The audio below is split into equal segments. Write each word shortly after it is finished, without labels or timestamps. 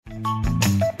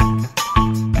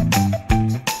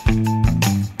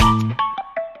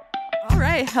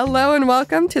Hello and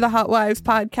welcome to the Hot Wives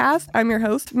podcast. I'm your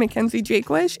host, Mackenzie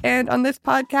Jakewish, and on this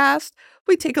podcast,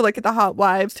 we take a look at the hot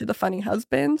wives to the funny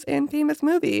husbands in famous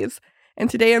movies. And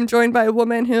today I'm joined by a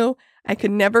woman who I could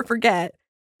never forget,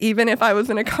 even if I was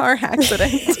in a car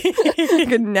accident. I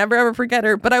could never ever forget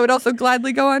her, but I would also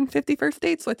gladly go on 50 first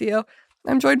dates with you.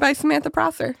 I'm joined by Samantha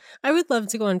Prosser. I would love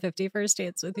to go on 50 first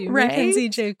dates with you, Right? Mackenzie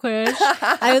Jakewish.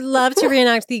 I would love to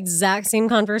reenact the exact same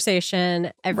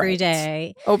conversation every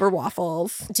day. Over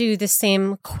waffles. Do the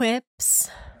same quips.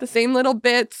 The same little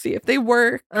bits, see if they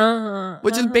work,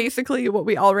 which is basically what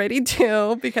we already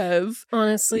do because...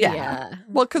 Honestly, yeah.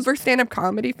 Well, because we're stand-up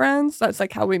comedy friends. That's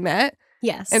like how we met.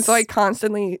 Yes. And so I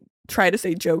constantly try to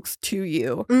say jokes to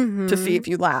you to see if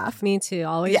you laugh. Me too.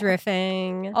 Always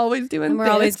riffing. Always doing and we're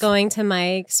bits. always going to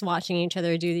mics, watching each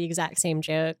other do the exact same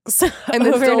jokes. And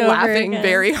then still and laughing again.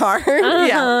 very hard.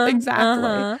 Yeah,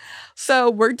 exactly. So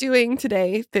we're doing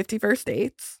today 50 First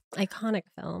Dates. Iconic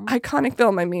film. Iconic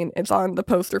film. I mean, it's on the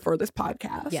poster for this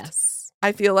podcast. Yes.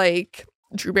 I feel like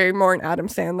Drew Barrymore and Adam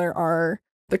Sandler are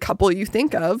the couple you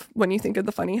think of when you think of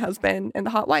the funny husband and the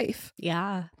hot wife.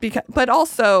 Yeah. But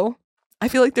also, I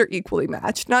feel like they're equally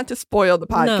matched. Not to spoil the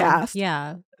podcast. No,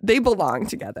 yeah. They belong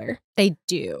together. They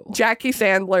do. Jackie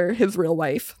Sandler, his real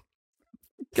wife.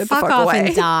 Get fuck the fuck off away.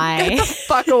 and die. Get the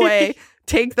fuck away.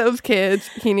 Take those kids.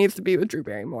 He needs to be with Drew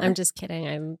Barrymore. I'm just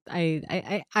kidding.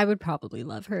 I would probably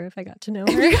love her if I got to know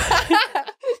her.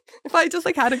 If I just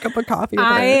had a cup of coffee with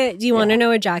her. Do you want to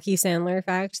know a Jackie Sandler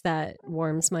fact that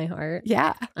warms my heart?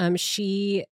 Yeah.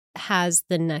 She has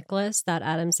the necklace that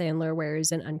Adam Sandler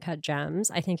wears in Uncut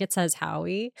Gems. I think it says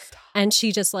Howie. And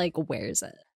she just wears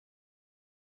it.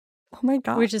 Oh my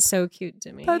God. Which is so cute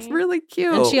to me. That's really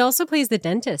cute. And she also plays the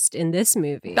dentist in this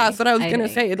movie. That's what I was going to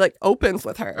say. It opens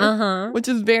with her. Which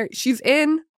is she's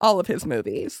in all of his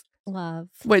movies. Love.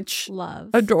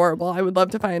 Adorable. I would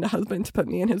love to find a husband to put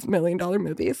me in his $1 million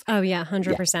movies. Oh yeah,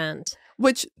 100%.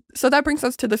 Yeah. So that brings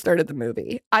us to the start of the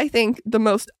movie. I think the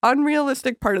most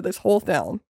unrealistic part of this whole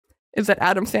film is that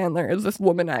Adam Sandler is this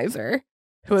womanizer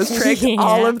who has tricked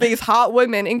all of these hot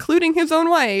women, including his own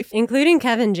wife. Including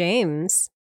Kevin James.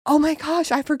 Oh my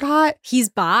gosh, I forgot. He's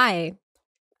bi.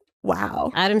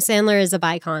 Wow. Adam Sandler is a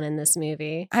bicon in this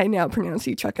movie. I now pronounce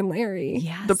you Chuck and Larry.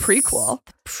 Yes. The prequel.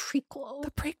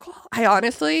 The prequel. I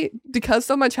honestly, because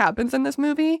so much happens in this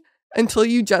movie, until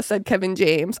you just said Kevin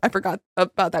James, I forgot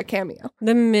about that cameo.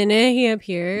 The minute he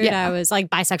appeared, I was like,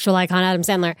 bisexual icon Adam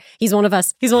Sandler. He's one of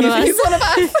us. He's one of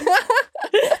us.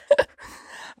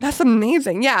 That's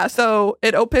amazing. Yeah. So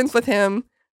it opens with him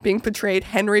being portrayed.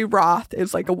 Henry Roth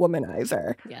is like a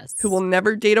womanizer. Yes. Who will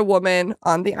never date a woman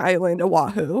on the island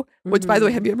Oahu. Which, by the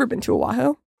way, have you ever been to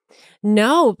Oahu?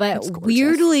 No, but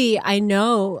weirdly, I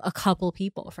know a couple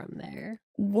people from there.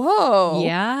 Whoa.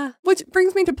 Yeah. Which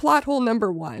brings me to plot hole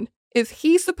number 1. Is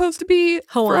he supposed to be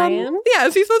Hawaiian?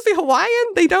 Is he supposed to be Hawaiian?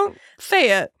 They don't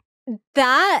say it.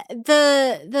 That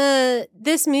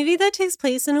this movie that takes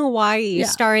place in Hawaii,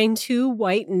 starring 2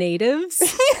 white natives,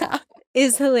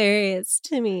 is hilarious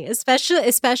to me.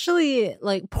 Especially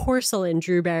porcelain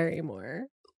Drew Barrymore,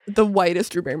 the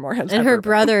whitest Drew Barrymore has, and ever her been.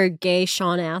 brother, gay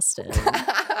Sean Astin.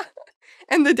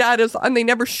 And the dad and they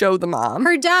never show the mom.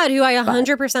 Her dad, who I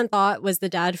 100% thought was the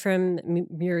dad from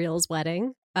Muriel's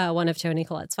Wedding. One of Toni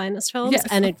Collette's finest films,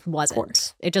 and it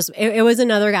wasn't. It was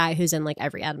another guy who's in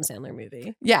every Adam Sandler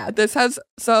movie. Yeah, this has.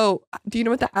 So, do you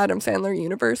know what the Adam Sandler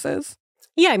universe is?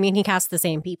 Yeah, I mean he casts the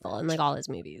same people in all his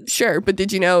movies. Sure, but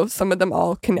did you know some of them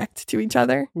all connect to each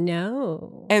other?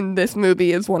 No. And this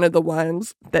movie is one of the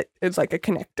ones that is like a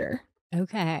connector.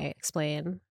 Okay,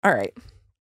 explain. All right.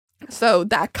 So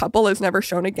that couple is never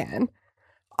shown again.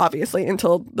 Obviously,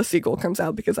 until the sequel comes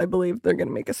out, because I believe they're going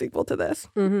to make a sequel to this.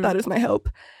 Mm-hmm. That is my hope.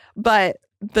 But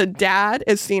the dad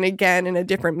is seen again in a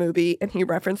different movie, and he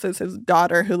references his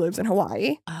daughter who lives in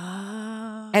Hawaii.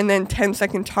 Oh. And then 10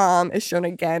 Second Tom is shown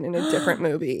again in a different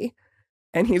movie.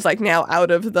 And he's now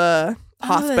out of the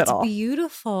hospital. That's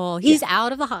beautiful. He's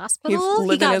out of the hospital?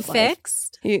 He got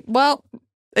fixed?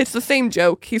 It's the same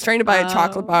joke. He's trying to buy a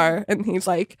chocolate bar, and he's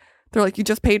they're you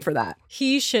just paid for that.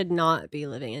 He should not be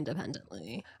living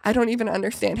independently. I don't even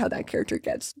understand how that character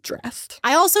gets dressed.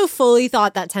 I also fully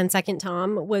thought that 10 Second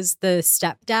Tom was the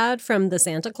stepdad from the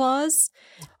Santa Claus.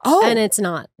 Oh. And it's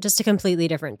not. Just a completely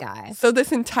different guy. So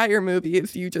this entire movie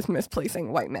is you just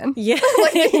misplacing white men. Yeah.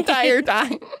 The entire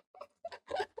time.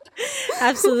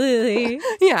 Absolutely.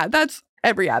 Yeah, that's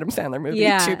every Adam Sandler movie,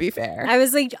 to be fair. I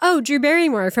was like, oh, Drew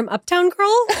Barrymore from Uptown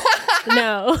Girl?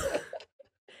 No.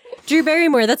 Drew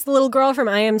Barrymore, that's the little girl from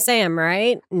I Am Sam,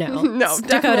 right? No. No,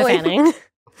 Dakota definitely. Fanning.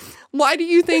 Why do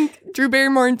you think Drew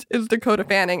Barrymore is Dakota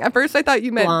Fanning? At first, I thought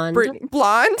you meant Blonde.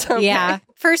 Blonde? Okay. Yeah.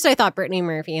 First, I thought Brittany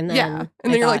Murphy, and then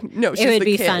you're like, no, she's it would the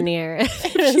be kid. funnier if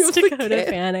it was Dakota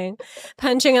Fanning.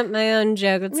 Punching up my own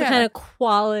joke. It's the kind of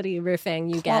quality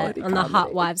riffing you get on the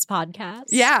Hot Wives podcast.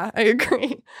 Yeah, I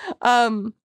agree.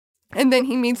 And then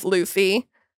he meets Lucy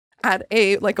at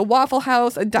a Waffle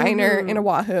House, a diner in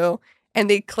Oahu, and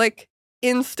they click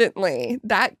instantly.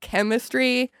 That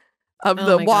chemistry of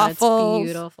the waffles. God, it's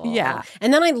beautiful. Yeah.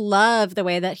 And then I love the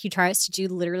way that he tries to do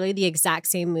literally the exact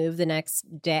same move the next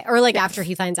day. Or after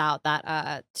he finds out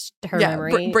that her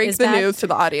memory breaks is the bad. news to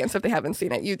the audience if they haven't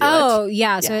seen it. You do it.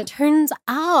 Yeah. So it turns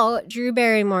out Drew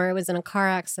Barrymore was in a car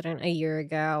accident a year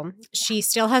ago. She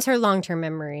still has her long-term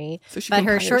memory, but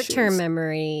her short-term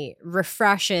memory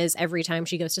refreshes every time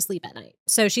she goes to sleep at night.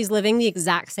 So she's living the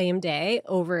exact same day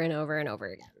over and over and over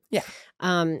again. Yeah.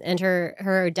 And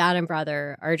her dad and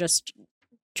brother are just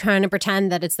trying to pretend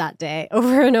that it's that day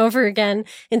over and over again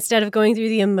instead of going through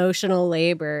the emotional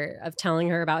labor of telling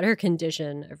her about her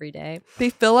condition every day. They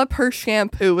fill up her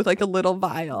shampoo with a little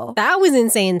vial. That was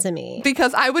insane to me.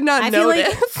 Because I would not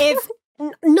notice. Feel like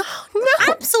no,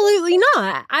 absolutely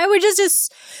not. I would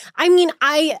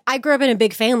I grew up in a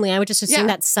big family. I would just assume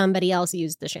that somebody else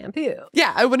used the shampoo.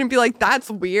 Yeah, I wouldn't be like,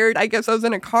 that's weird. I guess I was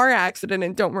in a car accident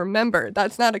and don't remember.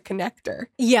 That's not a connector.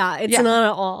 Yeah, it's not at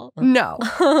all. No.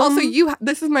 Also,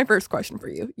 this is my first question for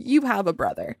you. You have a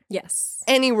brother. Yes.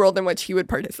 Any world in which he would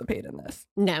participate in this?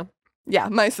 No. Yeah,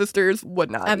 my sisters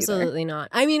would not. Absolutely not.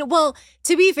 I mean, well,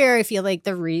 to be fair, I feel like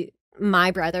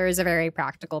my brother is a very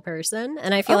practical person,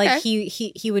 and I feel like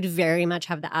he would very much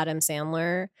have the Adam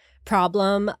Sandler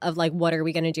problem of what are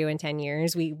we going to do in 10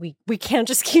 years? We can't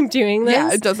just keep doing this.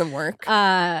 Yeah, it doesn't work.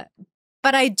 But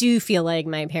I do feel like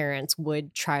my parents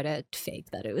would try to fake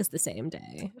that it was the same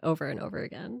day over and over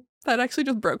again. That actually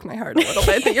just broke my heart a little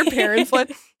bit that your parents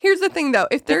would. Here's the thing, though.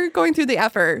 If they're going through the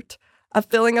effort of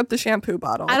filling up the shampoo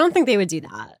bottle, I don't think they would do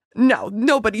that. No,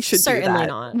 nobody should do that. Certainly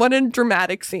not. What a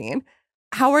dramatic scene.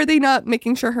 How are they not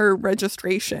making sure her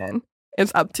registration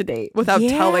is up to date without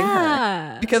telling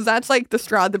her? Because that's the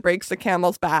straw that breaks the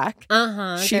camel's back.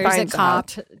 She There's finds a cop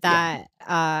out that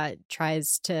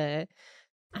tries to,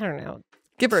 I don't know,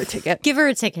 give her a ticket.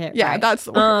 Yeah, right. That's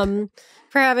the word.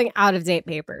 For having out of date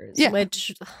papers. Yeah.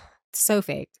 Which so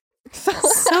fake.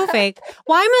 So fake.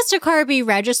 Why must a car be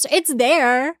registered? It's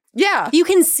there. Yeah. You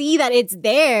can see that it's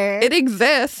there. It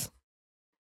exists.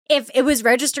 If it was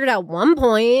registered at one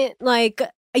point,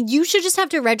 you should just have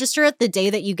to register it the day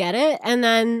that you get it, and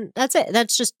then that's it.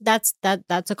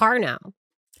 That's a car now.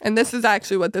 And this is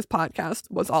actually what this podcast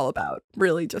was all about,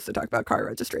 really, just to talk about car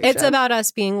registration. It's about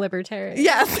us being libertarians.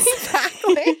 Yes,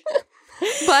 exactly.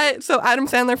 But so Adam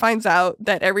Sandler finds out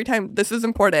that every time, this is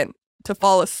important, to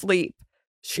fall asleep,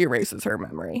 she erases her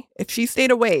memory. If she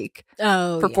stayed awake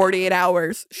for 48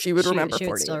 hours, she would remember 48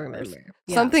 hours. Still remember.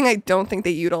 Yeah. Something I don't think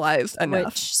they utilized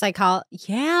enough.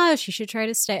 She should try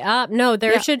to stay up. No,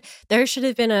 there should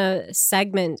have been a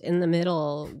segment in the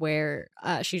middle where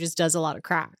she just does a lot of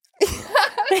crack.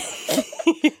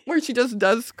 Where she just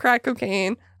does crack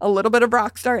cocaine, a little bit of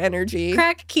rock star energy.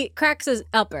 Crack's his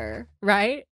upper,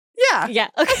 right? Yeah. Yeah.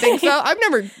 Okay. I think so. I've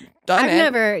never done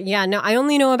it. I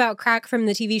only know about crack from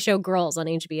the TV show Girls on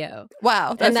HBO.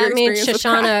 Wow. That's and that your made experience with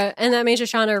crack.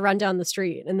 Shoshana run down the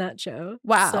street in that show.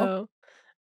 Wow.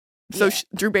 So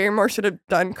Drew Barrymore should have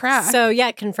done crack. So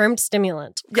confirmed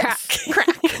stimulant. Yes.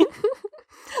 Crack.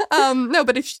 No,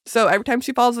 but every time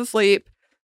she falls asleep,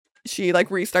 she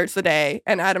restarts the day,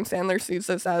 and Adam Sandler sees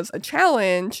this as a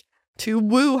challenge to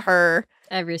woo her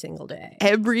every single day.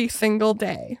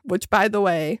 Which, by the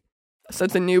way,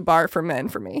 sets a new bar for men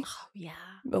for me. Oh yeah,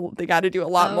 they got to do a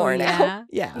lot more now.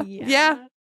 Yeah.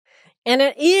 And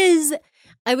it is.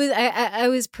 I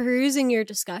was perusing your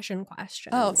discussion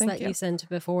questions you sent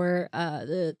before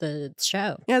the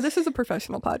show. Yeah, this is a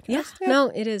professional podcast. Yeah.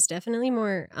 No, it is definitely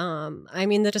more.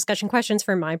 The discussion questions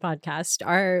for my podcast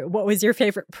are: what was your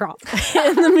favorite prop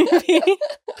in the movie?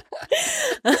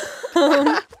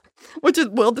 Which is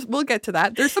we'll get to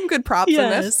that. There's some good props in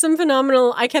this. Some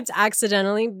phenomenal. I kept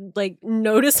accidentally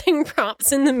noticing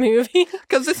props in the movie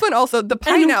because this one also the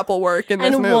pineapple work in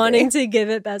this movie and wanting to give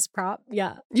it best prop.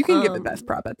 Yeah, you can give it best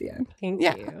prop at the end. Thank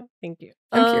you.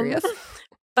 I'm curious,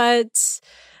 but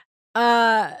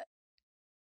they're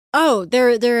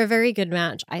a very good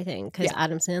match, I think, because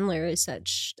Adam Sandler is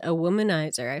such a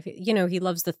womanizer. He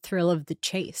loves the thrill of the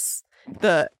chase.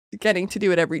 getting to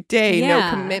do it every day, no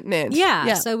commitment.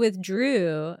 Yeah. So with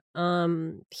Drew,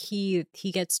 he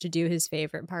gets to do his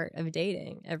favorite part of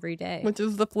dating every day, which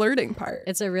is the flirting part.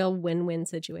 It's a real win-win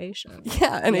situation.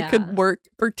 Yeah, and it could work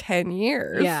for 10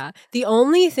 years. Yeah. The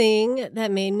only thing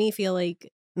that made me feel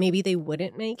like maybe they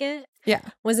wouldn't make it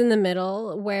was in the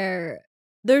middle where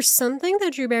there's something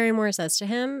that Drew Barrymore says to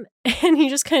him, and he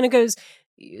just kind of goes,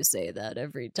 "You say that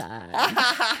every time."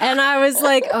 And I was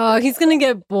like, oh, he's going to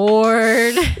get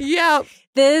bored. Yeah.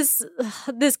 This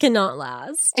cannot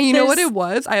last. And you know what it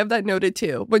was? I have that noted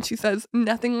too. When she says,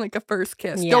 "Nothing like a first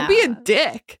kiss." Yeah. Don't be a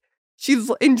dick.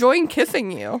 She's enjoying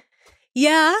kissing you.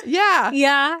 Yeah. Yeah.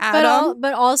 Yeah. Adam.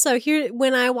 But also, here,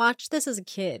 when I watched this as a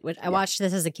kid, which I watched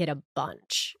this as a kid a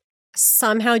bunch,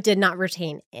 somehow did not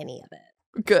retain any of it.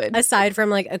 Good. Aside from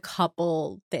like a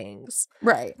couple things.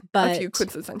 Right. But a few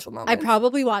quintessential moments. I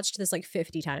probably watched this like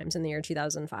 50 times in the year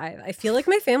 2005. I feel like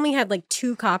my family had like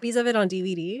 2 copies of it on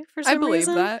DVD for some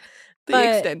reason. I believe that.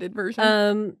 The extended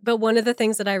version. But one of the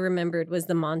things that I remembered was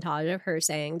the montage of her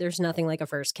saying, "There's nothing like a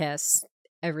first kiss,"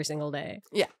 every single day.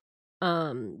 Yeah.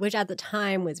 Which at the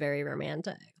time was very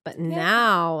romantic. But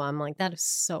now I'm like, that is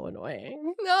so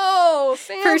annoying. No,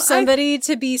 Sam, for somebody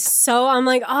to be so, I'm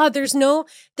like, oh, there's no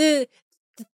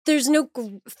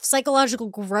psychological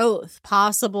growth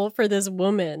possible for this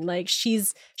woman. Like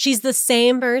she's the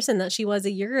same person that she was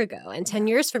a year ago. And 10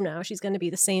 years from now, she's going to be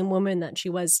the same woman that she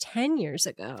was 10 years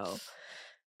ago.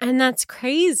 And that's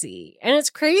crazy. And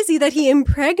it's crazy that he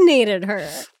impregnated her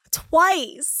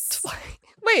twice.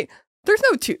 Wait, there's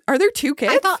no 2. Are there 2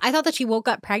 kids? I thought that she woke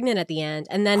up pregnant at the end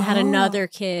and then had another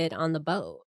kid on the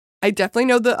boat. I definitely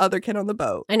know the other kid on the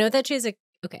boat. I know that she's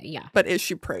okay, yeah. But is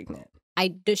she pregnant?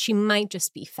 She might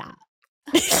just be fat.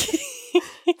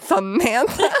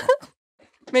 Samantha.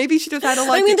 Maybe she just had a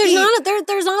lot. I mean, there's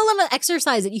not a lot of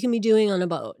exercise that you can be doing on a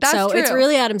boat. That's so true. It's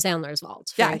really Adam Sandler's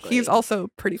fault. Frankly. Yeah, he's also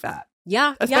pretty fat.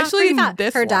 Yeah, especially in fat.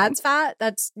 this Her one. dad's fat.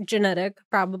 That's genetic,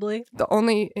 probably. The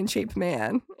only in shape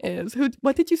man is who?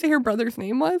 What did you say her brother's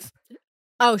name was?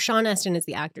 Oh, Sean Astin is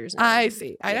the actor's name. I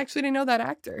see. I actually didn't know that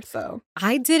actor, so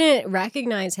I didn't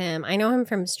recognize him. I know him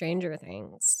from Stranger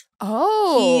Things.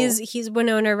 Oh, he's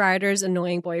Winona Ryder's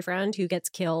annoying boyfriend who gets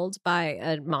killed by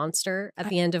a monster at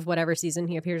the end of whatever season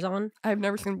he appears on. I've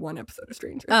never seen one episode of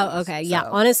Stranger Things. Oh, okay. So. Yeah.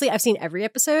 Honestly, I've seen every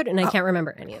episode and I can't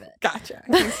remember any of it. Gotcha.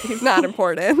 He's not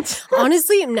important.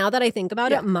 Honestly, now that I think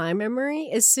about it, my memory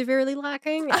is severely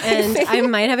lacking and I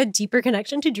might have a deeper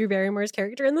connection to Drew Barrymore's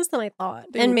character in this than I thought.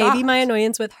 And maybe my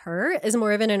annoyance with her is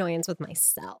more of an annoyance with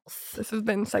myself. This has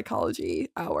been Psychology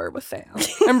Hour with Sam.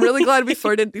 I'm really glad we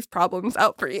sorted these problems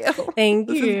out for you. Thank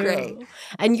you. This is great.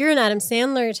 And you're an Adam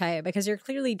Sandler type because you're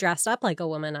clearly dressed up like a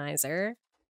womanizer.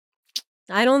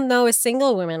 I don't know a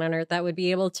single woman on earth that would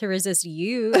be able to resist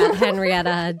you,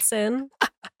 Henrietta Hudson.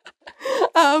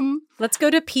 Let's go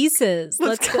to Pieces.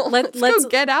 Let's go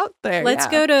get out there. Let's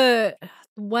go to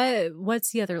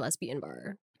what's the other lesbian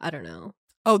bar? I don't know.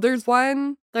 Oh, there's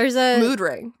one. There's a Mood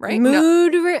Ring, right?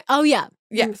 Mood Ring. Oh yeah.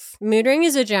 Yes. Mood Ring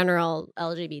is a general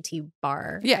LGBT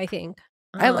bar, I think.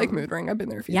 I like Mood Ring. I've been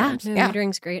there a few times. Mood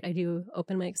Ring's great. I do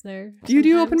open mics there. Do you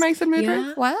do open mics at Mood Yeah.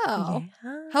 Ring? Wow.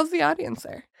 Yeah. How's the audience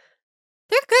there?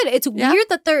 They're good. It's weird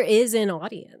that there is an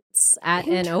audience at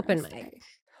an open mic.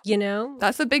 You know?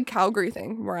 That's a big Calgary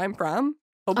thing where I'm from.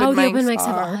 The open mics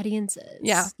have audiences.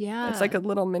 Yeah. Yeah. It's like a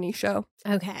little mini show.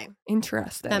 Okay.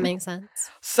 Interesting. That makes sense.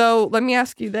 So let me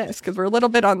ask you this, because we're a little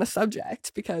bit on the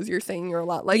subject, because you're saying you're a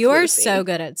lot like You are Lucy. so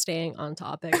good at staying on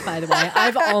topic, by the way.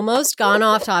 I've almost gone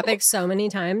off topic so many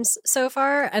times so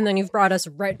far, and then you've brought us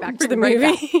right back to the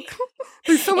movie.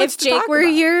 There's so much If Jake were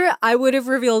here, I would have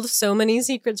revealed so many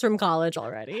secrets from college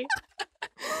already.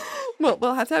 Well,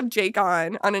 we'll have to have Jake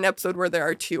on an episode where there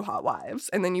are 2 hot wives,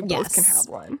 and then you both can have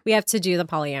one. We have to do the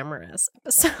polyamorous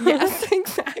episode. Yes,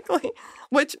 exactly.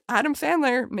 Which, Adam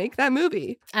Sandler, make that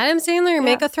movie. Adam Sandler,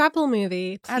 make a throuple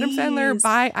movie, please. Adam Sandler,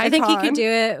 buy Icon. I think he could do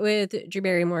it with Drew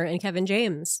Barrymore and Kevin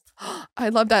James. I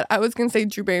love that. I was going to say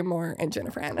Drew Barrymore and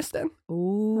Jennifer Aniston.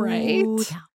 Ooh, right? That would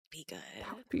be good.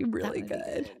 That would be really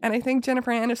good. And I think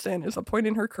Jennifer Aniston is a point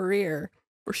in her career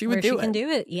where she would do it. She can do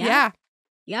it. Yeah.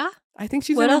 Yeah. I think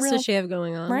she's What in else a real, does she have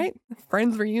going on? Right?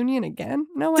 Friends reunion again?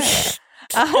 No way.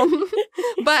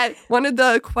 But one of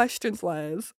the questions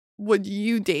was, would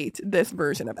you date this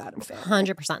version of Adam Sandler?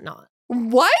 100% not.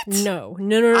 What? No.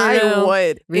 I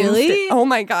would. Really? Oh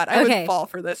my God. I would fall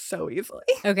for this so easily.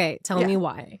 Okay. Tell me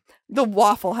why. The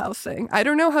Waffle House thing. I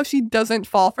don't know how she doesn't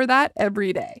fall for that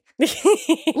every day.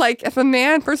 Like, if a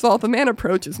man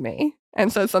approaches me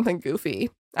and says something goofy,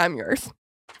 I'm yours.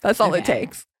 That's all it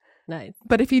takes. Nice.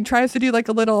 But if he tries to do like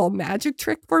a little magic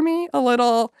trick for me, a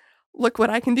little look what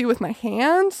I can do with my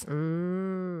hands,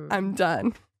 Mm. I'm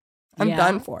done. I'm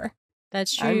done for.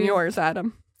 That's true. I'm yours,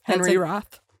 Adam. Henry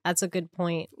Roth. That's a good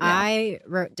point. Yeah. I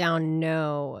wrote down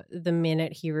no the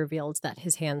minute he revealed that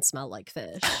his hands smell like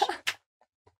fish.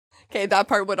 Okay, that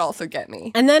part would also get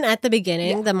me. And then at the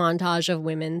beginning, the montage of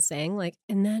women saying like,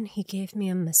 and then he gave me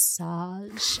a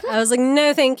massage. I was like,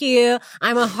 no, thank you.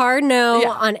 I'm a hard no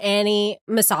on any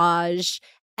massage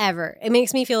ever. It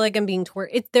makes me feel like I'm being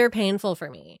they're painful for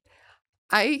me.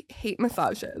 I hate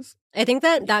massages. I think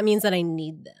that means that I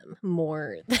need them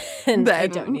more than I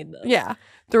don't need them. Yeah.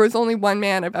 There was only one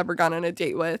man I've ever gone on a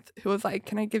date with who was like,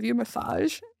 can I give you a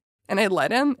massage? And I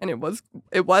let him, and it was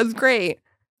great.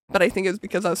 But I think it was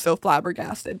because I was so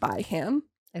flabbergasted by him.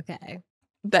 Okay.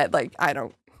 That, like,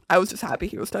 I was just happy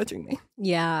he was touching me.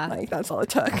 Yeah. Like, that's all it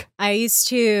took.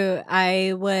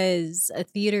 I was a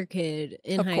theater kid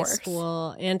in high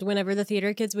school. And whenever the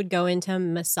theater kids would go into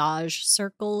massage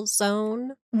circle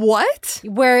zone. What?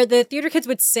 Where the theater kids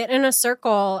would sit in a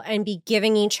circle and be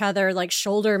giving each other, like,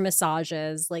 shoulder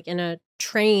massages, like, in a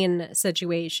train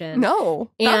situation. No,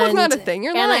 that was not a thing.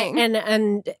 You're lying. And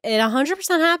it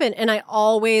 100% happened. And I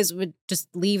always would just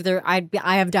leave there. I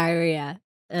have diarrhea.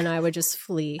 And I would just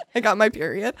flee. I got my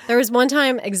period. There was one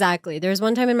time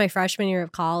in my freshman year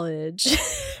of college,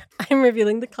 I'm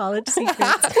revealing the college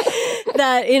secrets,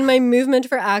 that in my movement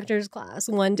for actors class,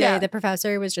 one day the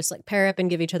professor was just like, pair up and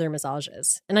give each other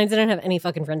massages. And I didn't have any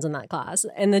fucking friends in that class.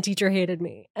 And the teacher hated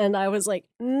me. And I was like,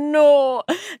 no.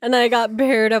 And I got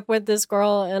paired up with this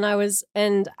girl. And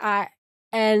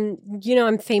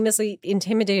I'm famously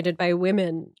intimidated by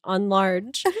women on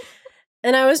large.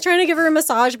 And I was trying to give her a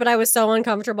massage, but I was so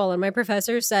uncomfortable. And my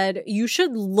professor said, you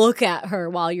should look at her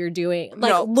while you're doing,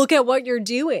 look at what you're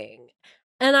doing.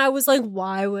 And I was like,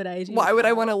 why would I do Why would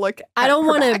I want to look at I don't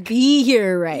want to be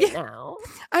here right now.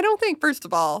 I don't think, first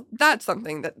of all, that's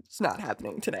something that's not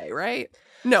happening today, right?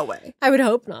 No way. I would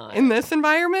hope not. In this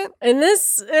environment? In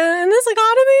this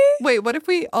economy? Wait, what if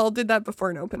we all did that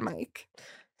before an open mic?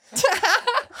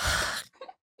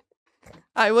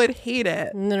 I would hate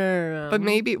it. No. But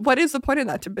maybe, what is the point of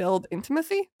that? To build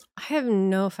intimacy? I have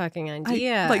no fucking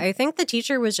idea. I think the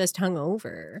teacher was just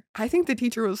hungover. I think the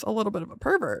teacher was a little bit of a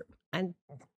pervert.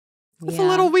 It's a a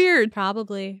little weird.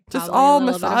 Probably all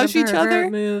massage each other.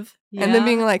 Move. Yeah. And then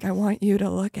being like, I want you to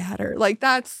look at her. Like,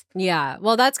 that's... Yeah.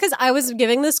 Well, that's because I was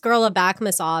giving this girl a back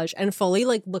massage and fully,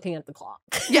 like, looking at the clock.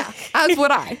 Yeah. As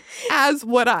would I.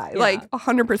 Yeah. Like,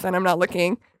 100% I'm not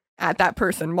looking at that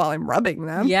person while I'm rubbing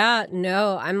them. Yeah,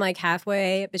 no, I'm like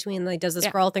halfway between like, does this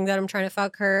girl think that I'm trying to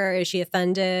fuck her? Is she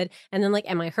offended? And then like,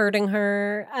 am I hurting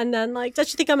her? And then like, does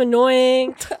she think I'm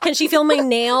annoying? Can she feel my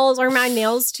nails? Are my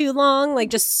nails too long?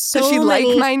 Like just so does she many,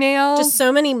 like my nails? Just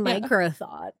so many micro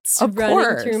thoughts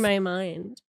running through my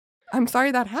mind. I'm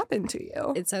sorry that happened to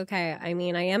you. It's okay. I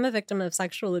mean, I am a victim of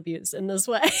sexual abuse in this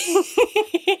way.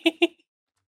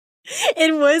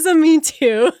 It was a Me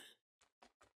Too.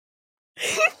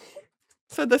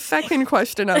 So the second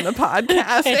question on the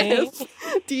podcast is,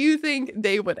 do you think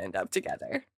they would end up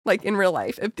together? Like in real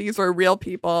life, if these were real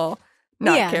people,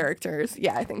 not characters?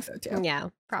 Yeah, I think so too. Yeah,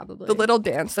 probably. The little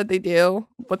dance that they do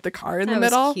with the car in the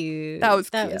middle. Was cute. That was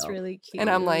cute. That was really cute. And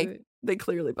I'm like, they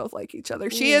clearly both like each other.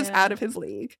 She is out of his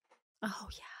league. Oh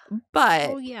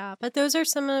yeah. But those are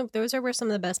where some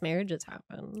of the best marriages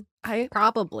happen.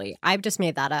 Probably. I've just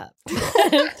made that up.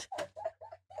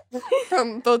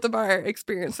 From both of our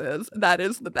experiences, that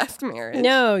is the best marriage.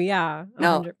 No, yeah. 100%.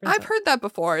 No, I've heard that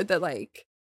before, that like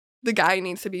the guy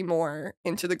needs to be more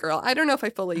into the girl. I don't know if I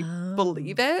fully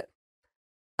believe it.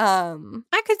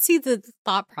 I could see the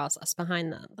thought process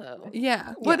behind that though.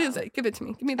 Yeah. What is it? Give it to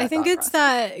me. Give me that. I think it's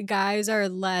that guys are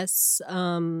less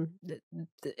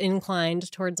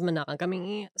inclined towards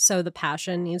monogamy, so the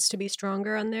passion needs to be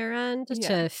stronger on their end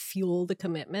to fuel the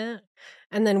commitment.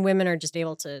 And then women are just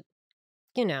able to,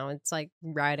 it's like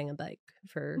riding a bike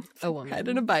for a woman.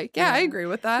 Riding a bike. Yeah, I agree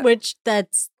with that. Which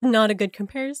that's not a good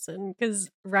comparison because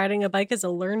riding a bike is a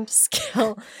learned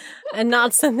skill and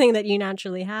not something that you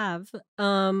naturally have.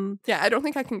 Yeah, I don't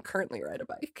think I can currently ride a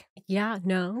bike. Yeah,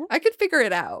 no. I could figure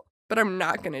it out, but I'm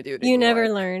not going to do it You anymore. Never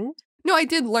learned? No, I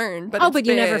did learn, but but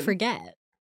you never forget.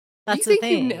 That's the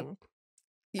thing.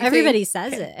 Everybody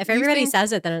says it. If everybody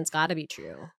says it, then it's got to be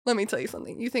true. Let me tell you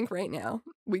something. You think right now,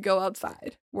 we go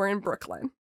outside. We're in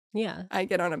Brooklyn. Yeah. I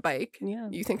get on a bike. Yeah.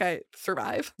 You think I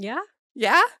survive? Yeah.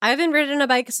 Yeah? I haven't ridden a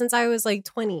bike since I was like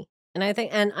 20.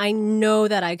 And I know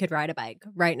that I could ride a bike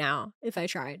right now if I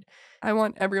tried. I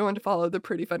want everyone to follow the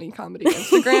Pretty Funny Comedy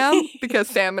Instagram because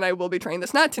Sam and I will be trying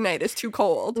this. Not tonight, it's too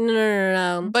cold.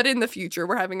 No. But in the future,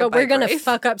 we're having a bike But we're going to race.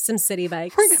 fuck up some city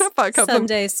bikes. We're going to fuck up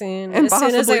someday soon. And as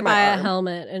soon as I buy a arm.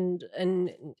 helmet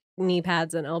and knee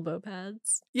pads and elbow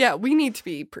pads. Yeah, we need to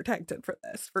be protected for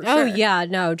this, for sure. Oh, yeah,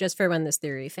 no, just for when this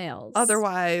theory fails.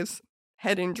 Otherwise,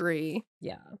 head injury.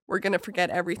 Yeah. We're going to forget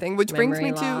everything, which brings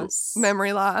me to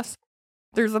memory loss.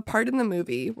 There's a part in the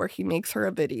movie where he makes her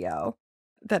a video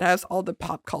that has all the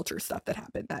pop culture stuff that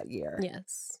happened that year.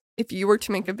 Yes. If you were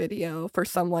to make a video for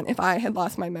someone, if I had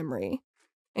lost my memory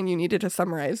and you needed to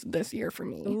summarize this year for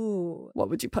me, what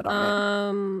would you put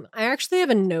on it? I actually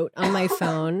have a note on my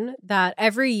phone that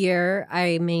every year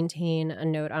I maintain a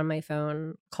note on my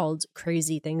phone called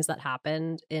Crazy Things That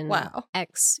Happened in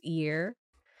X year.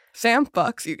 Sam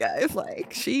fucks, you guys.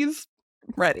 Like, she's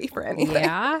ready for anything.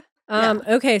 Yeah.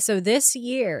 Okay, so this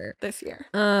year,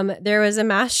 there was a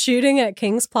mass shooting at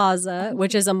King's Plaza,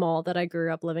 which is a mall that I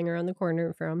grew up living around the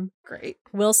corner from. Great.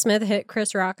 Will Smith hit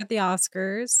Chris Rock at the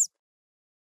Oscars.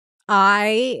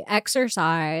 I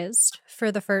exercised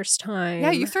for the first time.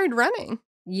 Yeah, you started running.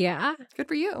 Yeah. Good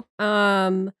for you.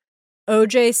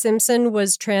 O.J. Simpson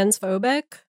was transphobic.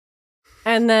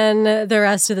 And then the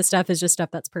rest of the stuff is just stuff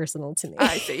that's personal to me.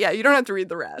 I see. Yeah, you don't have to read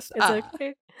the rest. It's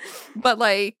okay. But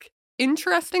like,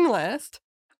 interesting list.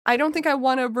 I don't think I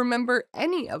want to remember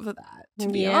any of that, to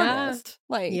be honest.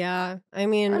 Like, yeah. I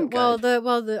mean,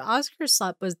 the Oscars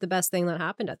slap was the best thing that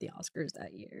happened at the Oscars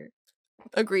that year.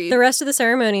 Agreed. The rest of the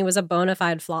ceremony was a bona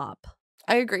fide flop.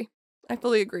 I agree. I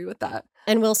fully agree with that.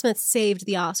 And Will Smith saved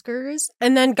the Oscars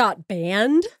and then got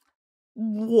banned.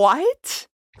 What?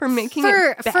 For making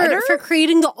it better? For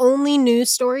creating the only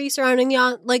news story surrounding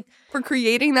for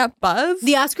creating that buzz?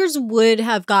 The Oscars would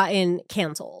have gotten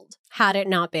canceled had it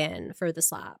not been for the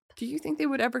slap. Do you think they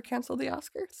would ever cancel the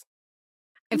Oscars?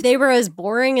 If they were as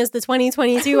boring as the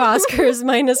 2022 Oscars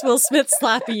minus Will Smith's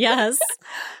slap, yes.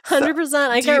 100%.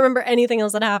 I can't remember anything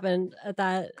else that happened at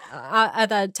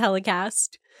that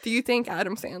telecast. Do you think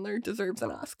Adam Sandler deserves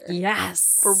an Oscar?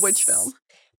 Yes. For which film?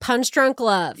 Punch Drunk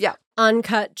Love. Yeah.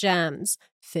 Uncut Gems.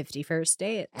 50 First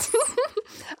Dates.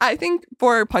 I think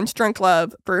for Punch Drunk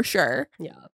Love, for sure.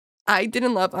 Yeah. I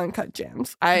didn't love Uncut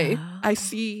Gems. I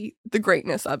see the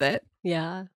greatness of it.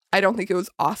 Yeah. I don't think it was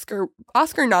Oscar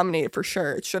nominated for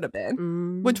sure. It should have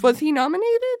been. Which, was he nominated?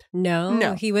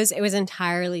 No. It was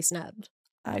entirely snubbed.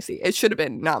 I see. It should have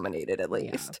been nominated at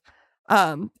least.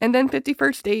 Yeah. And then 50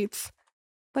 First Dates.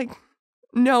 Like,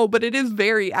 no, but it is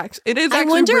actually I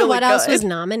wonder really what good. else was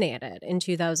nominated in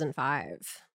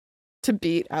 2005. To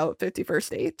beat out 50 First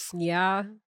Dates. Yeah.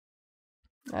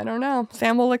 I don't know.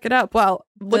 Sam will look it up. Well,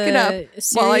 look it up.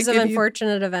 Series of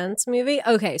Unfortunate Events movie.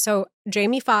 Okay, so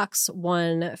Jamie Foxx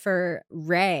won for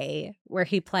Ray, where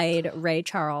he played Ray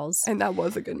Charles. And that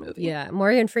was a good movie. Yeah.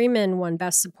 Morgan Freeman won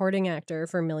Best Supporting Actor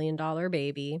for $1 Million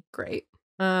Baby. Great.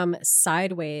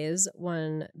 Sideways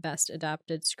won Best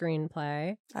Adapted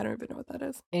Screenplay. I don't even know what that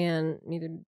is. And neither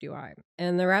do I.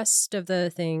 And the rest of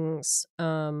the things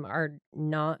are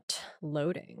not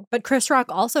loading. But Chris Rock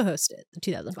also hosted the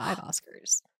 2005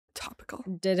 Oscars. Topical.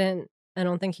 I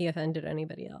don't think he offended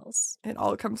anybody else. It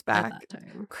all comes back. At that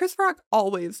time. Chris Rock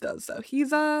always does so. He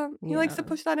likes to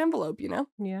push that envelope, you know?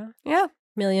 Yeah. Yeah. $1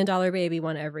 Million Baby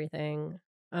won everything.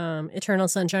 Eternal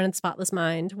Sunshine of the Spotless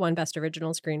Mind won Best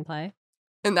Original Screenplay.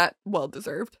 And that, well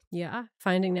deserved. Yeah.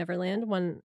 Finding Neverland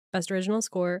won Best Original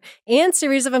Score. And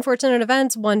Series of Unfortunate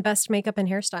Events won Best Makeup and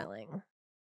Hairstyling.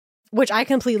 Which I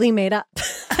completely made up.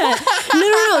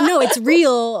 No, it's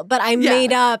real. But I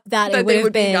made up that it would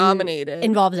have been nominated.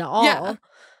 Involved at all. Yeah.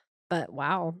 But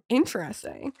wow.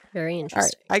 Interesting. Very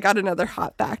interesting. All right, I got another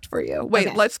hot fact for you.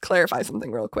 Wait, Let's clarify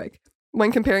something real quick.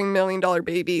 When comparing $1 Million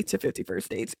Baby to 50 First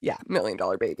Dates, yeah, $1 Million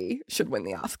Baby should win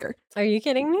the Oscar. Are you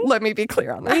kidding me? Let me be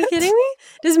clear on that. Are you kidding me?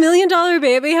 Does $1 Million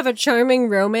Baby have a charming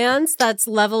romance that's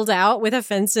leveled out with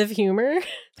offensive humor?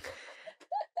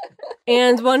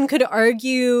 And one could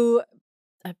argue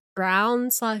a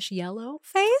brown/yellow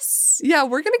face? Yeah,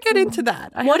 we're going to get into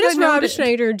that. What is Rob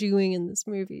Schneider doing in this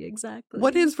movie exactly?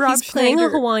 What is Rob Schneider? He's playing a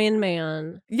Hawaiian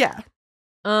man. Yeah.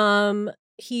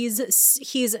 He's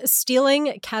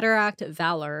stealing cataract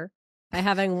valor by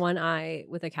having one eye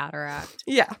with a cataract.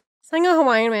 Yeah. He's playing a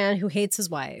Hawaiian man who hates his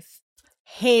wife.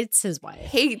 Hates his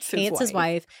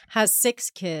wife. Has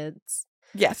 6 kids.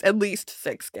 Yes, at least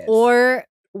 6 kids. Or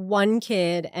 1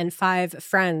 kid and 5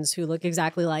 friends who look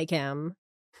exactly like him.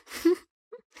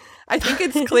 I think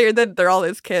it's clear that they're all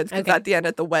his kids because at the end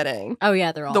at the wedding. Oh,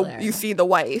 yeah, they're all there. You see the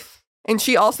wife And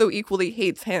she also equally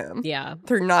hates him. Yeah.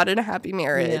 They're not in a happy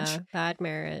marriage. Yeah, bad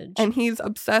marriage. And he's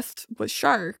obsessed with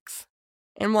sharks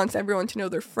and wants everyone to know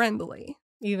they're friendly.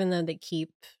 Even though they keep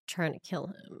trying to kill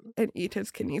him. And eat his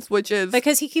kidneys, which is...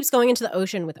 Because he keeps going into the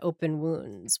ocean with open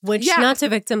wounds, which, not to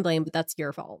victim blame, but that's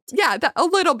your fault. Yeah, a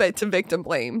little bit to victim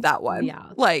blame, that one. Yeah.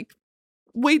 Like,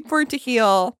 wait for it to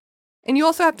heal. And you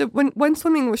also have to, when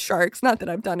swimming with sharks, not that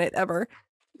I've done it ever,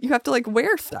 you have to, like,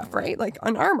 wear stuff, right? Like,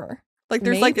 an armor. Like,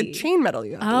 there's, like, a chain metal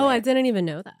you have to wear. I didn't even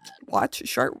know that. Watch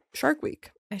Shark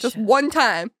Week. Just one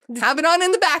time. Have it on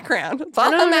in the background. That's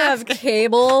all I don't have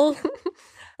cable.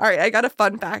 All right, I got a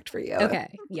fun fact for you.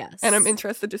 Okay, yes. And I'm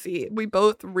interested to see. We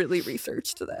both really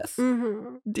researched this.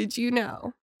 Mm-hmm. Did you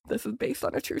know this is based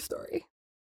on a true story?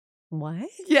 What?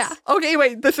 Yeah. Okay,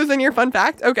 wait. This isn't your fun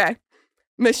fact? Okay.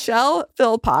 Michelle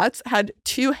Philpotts had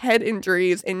 2 head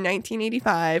injuries in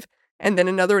 1985 and then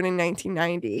another one in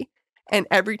 1990. And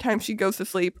every time she goes to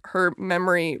sleep, her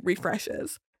memory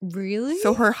refreshes. Really?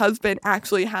 So her husband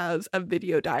actually has a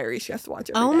video diary she has to watch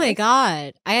every day. My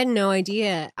God. I had no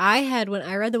idea. When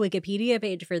I read the Wikipedia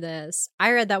page for this,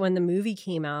 I read that when the movie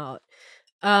came out,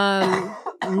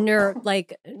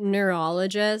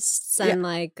 neurologists and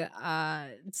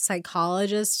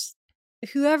psychologists,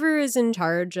 whoever is in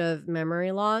charge of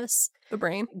memory loss, the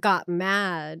brain, got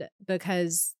mad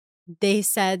because they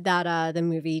said that the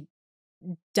movie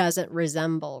doesn't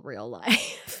resemble real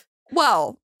life.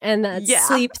 Well, and that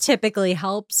sleep typically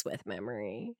helps with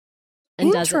memory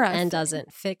and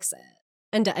doesn't fix it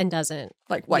and doesn't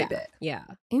like wipe it. Yeah.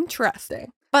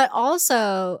 Interesting. But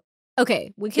also,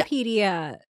 okay,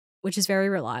 Wikipedia, which is very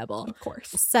reliable, of course,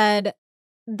 said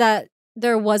that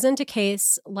there wasn't a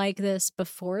case like this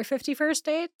before 50 First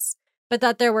Dates, but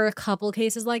that there were a couple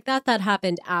cases like that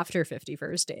happened after 50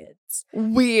 First Dates.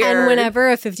 Weird. And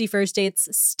whenever a 50 First Dates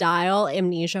style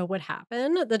amnesia would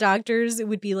happen, the doctors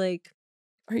would be like,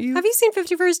 have you seen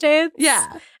 50 First Dates?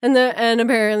 Yeah. And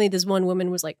apparently this one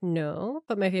woman was like, no,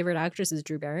 but my favorite actress is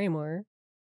Drew Barrymore.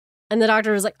 And the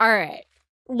doctor was like, all right,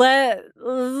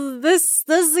 this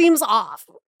seems off.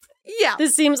 Yeah.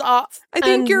 This seems off. I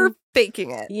think you're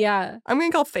faking it. Yeah. I'm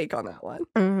going to call fake on that one.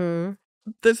 Mm-hmm.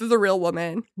 This is a real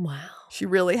woman. Wow. She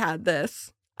really had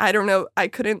this. I don't know. I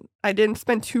didn't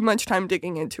spend too much time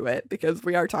digging into it because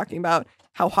we are talking about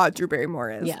how hot Drew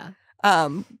Barrymore is. Yeah.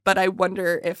 But I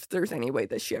wonder if there's any way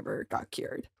that she ever got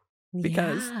cured.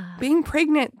 Because being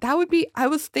pregnant, I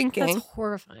was thinking. That's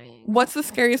horrifying. What's the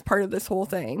scariest part of this whole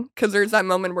thing? Because there's that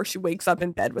moment where she wakes up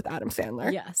in bed with Adam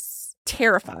Sandler. Yes.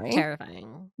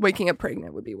 Terrifying. Waking up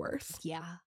pregnant would be worse. Yeah.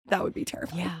 That would be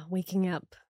terrifying. Yeah. Waking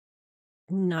up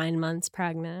 9 months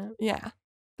pregnant. Yeah.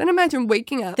 Then imagine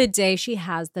waking up the day she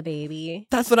has the baby.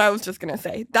 That's what I was just going to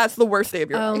say. That's the worst day of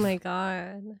your life. Oh my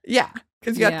God. Yeah.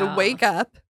 Because you have to wake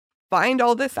up, find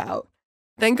all this out,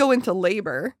 then go into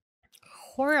labor.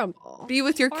 Horrible. Be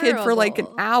with your kid for like an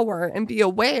hour and be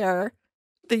aware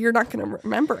that you're not going to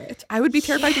remember it. I would be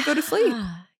terrified to go to sleep.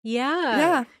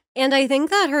 Yeah. And I think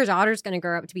that her daughter's going to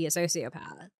grow up to be a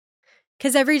sociopath.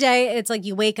 Because every day it's like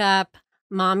you wake up,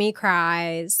 mommy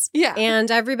cries. Yeah.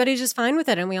 And everybody's just fine with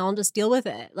it and we all just deal with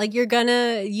it. Like you're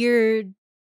gonna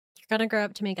grow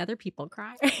up to make other people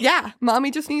cry. Yeah.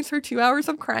 Mommy just needs her 2 hours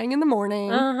of crying in the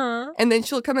morning. Uh-huh. And then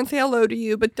she'll come and say hello to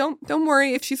you. But don't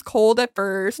worry if she's cold at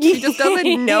first. She just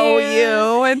doesn't know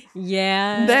you. And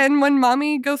then when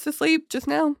mommy goes to sleep, just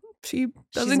know she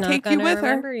doesn't take you with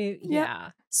her.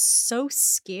 Yeah. So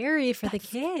scary for the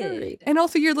kid. Scary. And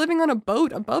also you're living on a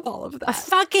boat above all of that. A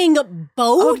fucking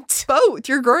boat? A boat.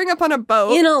 You're growing up on a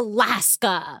boat. In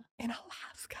Alaska.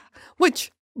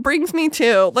 Which brings me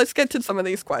to, let's get to some of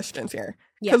these questions here.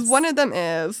 Because one of them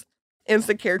is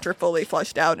the character fully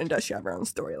fleshed out and does she have her own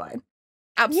storyline?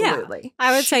 Absolutely. Yeah,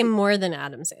 I would say more than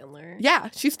Adam Sandler. Yeah,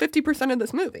 she's 50% of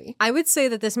this movie. I would say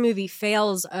that this movie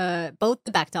fails both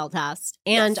the Bechdel test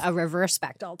and a reverse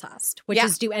Bechdel test, which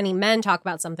is, do any men talk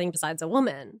about something besides a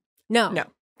woman? No,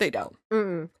 they don't.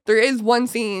 Mm-mm. There is one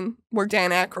scene where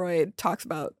Dan Aykroyd talks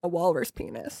about a walrus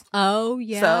penis. Oh,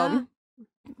 yeah. So,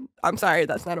 I'm sorry,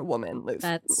 that's not a woman, Lucy.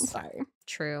 I'm sorry.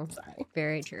 True. Sorry.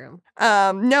 Very true.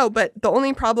 No, but the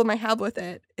only problem I have with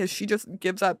it is she just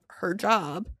gives up her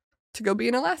job to go be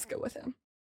in Alaska with him.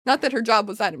 Not that her job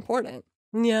was that important.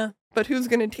 Yeah. But who's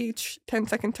going to teach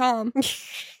 10-Second Tom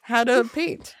how to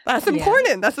paint? That's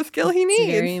important. That's a skill he needs.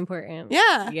 It's very important.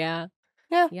 Yeah.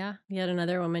 Yeah. Yet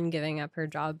another woman giving up her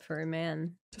job for a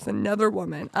man. Just another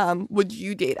woman. Would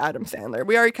you date Adam Sandler?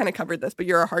 We already kind of covered this, but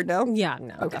you're a hard no? Yeah,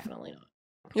 no, definitely not.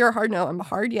 You're a hard no. I'm a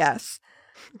hard yes.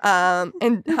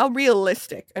 And how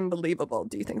realistic and believable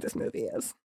do you think this movie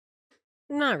is?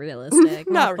 not realistic,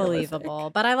 Not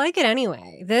believable, but I like it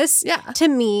anyway. This, to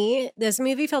me, this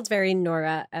movie felt very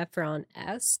Nora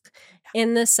Ephron-esque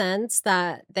in the sense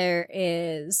that there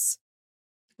is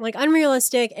like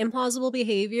unrealistic, implausible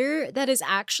behavior that is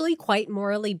actually quite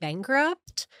morally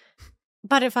bankrupt,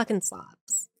 but it fucking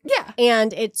slaps. Yeah.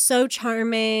 And it's so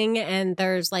charming, and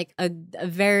there's like a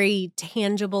very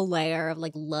tangible layer of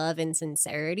like love and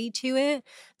sincerity to it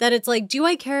that it's like, do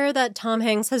I care that Tom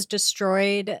Hanks has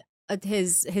destroyed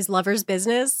his lover's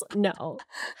business? No.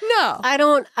 I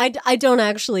don't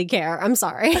actually care. I'm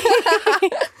sorry.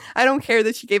 I don't care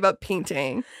that she gave up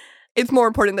painting. It's more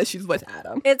important that she's with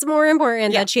Adam. It's more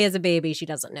important that she has a baby she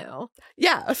doesn't know.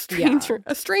 Yeah, a stranger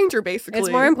basically. It's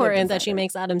more important that she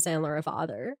makes Adam Sandler a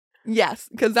father. Yes,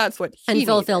 because that's what he and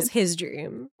fulfills his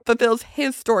dream. Fulfills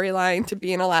his storyline to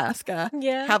be in Alaska.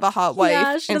 Yeah. Have a hot wife.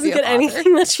 Yeah, she doesn't get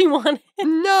anything that she wanted.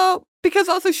 No, because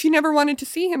also she never wanted to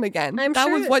see him again. That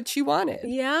sure was what she wanted.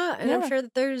 Yeah, and I'm sure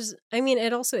that there's, I mean,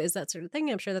 it also is that sort of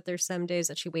thing. I'm sure that there's some days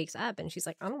that she wakes up and she's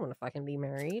like, I don't want to fucking be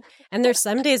married. And there's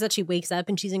some days that she wakes up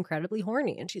and she's incredibly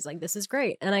horny and she's like, this is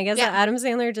great. And I guess that Adam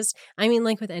Sandler just, I mean,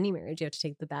 like with any marriage, you have to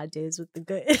take the bad days with the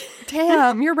good.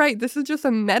 Damn, you're right. This is just a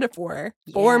metaphor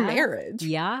for marriage.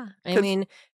 Yeah. I mean,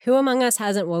 who among us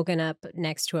hasn't woken up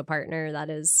next to a partner that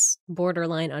is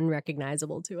borderline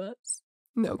unrecognizable to us?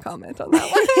 No comment on that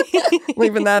one.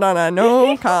 Leaving that on a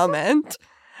no comment.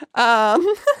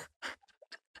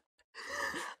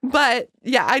 But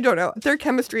yeah, I don't know. Their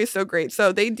chemistry is so great.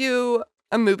 So they do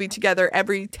a movie together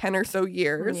every 10 or so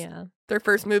years. Yeah. Their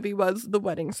first movie was The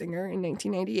Wedding Singer in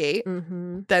 1998.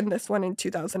 Mm-hmm. Then this one in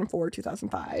 2004,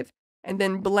 2005. And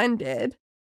then Blended,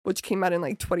 which came out in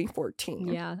like 2014.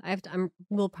 Yeah,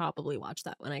 we'll probably watch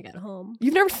that when I get home.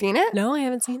 You've never seen it? No, I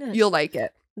haven't seen it. You'll like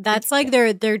it. That's like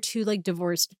they're two like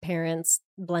divorced parents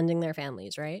blending their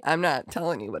families, right? I'm not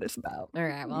telling you what it's about. All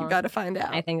right, well, you got to find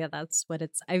out. I think that's what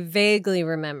it's. I vaguely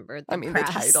remember. The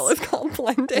title is called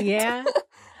Blended. Yeah,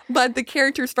 but the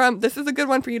characters from this is a good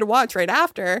one for you to watch right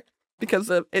after because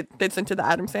it fits into the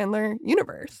Adam Sandler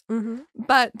universe. Mm-hmm.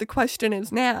 But the question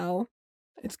is now,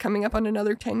 it's coming up on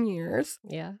another 10 years.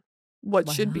 Yeah, what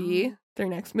should be their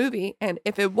next movie? And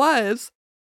if it was.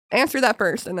 Answer that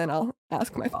first, and then I'll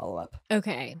ask my follow-up.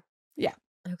 Okay. Yeah.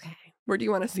 Okay. Where do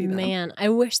you want to see them? Man, I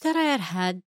wish that I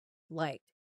had like,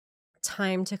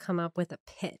 time to come up with a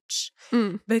pitch.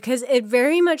 Because it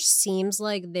very much seems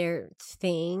like their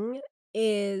thing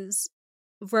is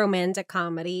romantic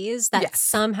comedies that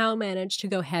somehow manage to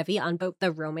go heavy on both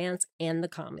the romance and the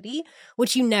comedy,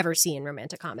 which you never see in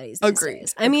romantic comedies these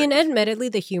days. I mean, admittedly,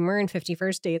 the humor in 50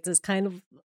 First Dates is kind of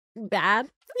bad.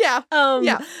 Yeah.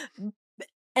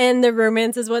 And the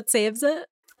romance is what saves it.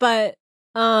 But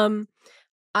it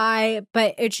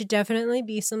should definitely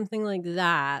be something like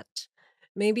that.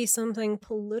 Maybe something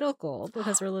political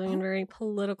because we're living in very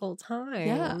political times.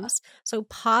 Yeah. So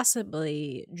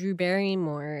possibly Drew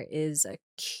Barrymore is a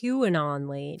QAnon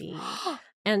lady.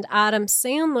 And Adam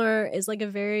Sandler is like a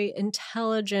very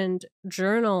intelligent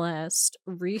journalist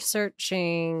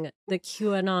researching the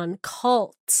QAnon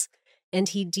cult. And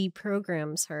he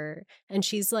deprograms her. And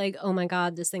she's like, oh my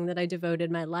God, this thing that I devoted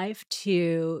my life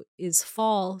to is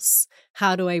false.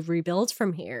 How do I rebuild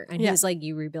from here? And he's like,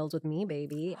 you rebuild with me,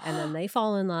 baby. And then they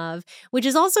fall in love, which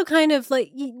is also kind of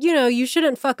like, you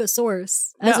shouldn't fuck a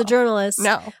source as a journalist.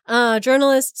 No.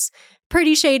 Journalists,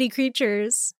 pretty shady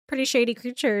creatures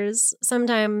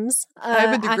sometimes. I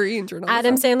have a degree in journalism.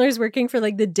 Adam Sandler's working for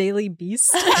like the Daily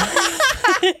Beast.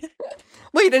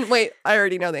 Wait, I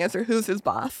already know the answer. Who's his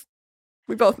boss?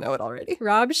 We both know it already.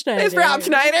 Rob Schneider. It's Rob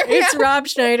Schneider. It's Rob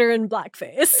Schneider in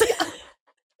blackface.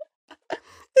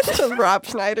 It's just Rob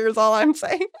Schneider is all I'm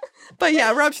saying. But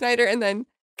yeah, Rob Schneider, and then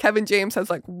Kevin James has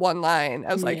like one line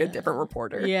as like a different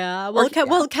reporter. Yeah.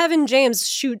 Well, Kevin James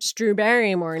shoots Drew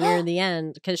Barrymore near the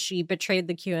end because she betrayed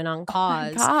the QAnon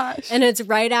cause. Oh my gosh. And it's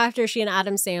right after she and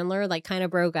Adam Sandler like kind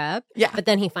of broke up. Yeah. But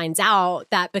then he finds out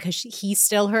that because he's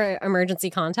still her emergency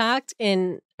contact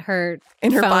in her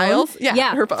phone. files.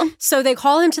 Yeah, her phone. So they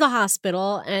call him to the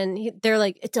hospital and they're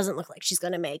like, it doesn't look like she's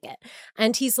gonna make it.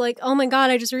 And he's like, oh my God,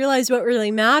 I just realized what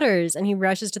really matters. And he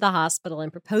rushes to the hospital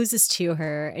and proposes to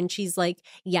her, and she's like,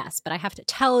 yes, but I have to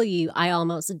tell you, I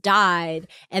almost died,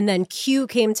 and then Q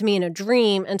came to me in a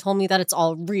dream and told me that it's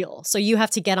all real, so you have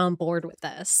to get on board with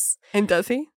this. And does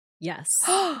he? Yes.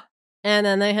 And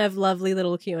then they have lovely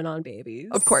little QAnon babies.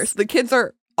 Of course, the kids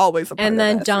are always a part and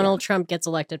then of this, Donald Trump gets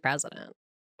elected president.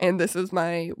 And this is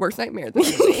my worst nightmare.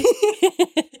 This movie.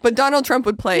 But Donald Trump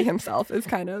would play himself is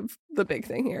kind of the big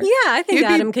thing here. Yeah, I think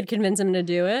Adam could convince him to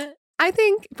do it. I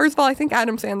think, first of all, I think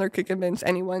Adam Sandler could convince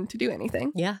anyone to do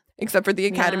anything. Yeah. Except for the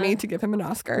Academy to give him an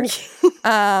Oscar.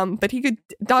 But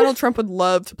Donald Trump would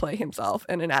love to play himself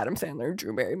in an Adam Sandler,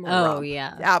 Drew Barrymore role.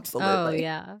 Yeah. Absolutely. Oh,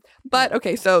 yeah. But,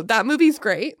 okay, so that movie's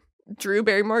great. Drew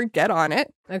Barrymore, get on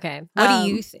it. Okay. What do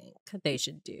you think they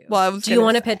should do? Well, do you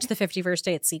want to pitch the 51st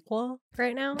Dates sequel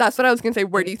right now? That's what I was going to say.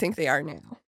 Where do you think they are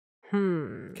now?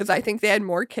 Because I think they had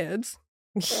more kids,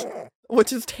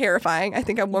 which is terrifying. I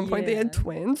think at one point they had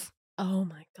twins. Oh,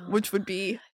 my God. Which would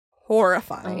be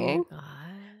horrifying. Oh, God.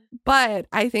 But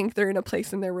I think they're in a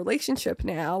place in their relationship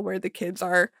now where the kids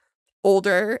are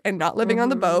older and not living on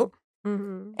the boat.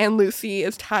 Mm-hmm. And Lucy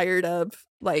is tired of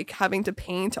like having to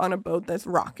paint on a boat that's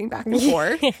rocking back and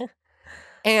forth.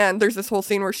 And there's this whole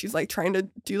scene where she's like trying to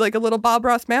do like a little Bob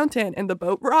Ross mountain and the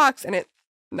boat rocks and it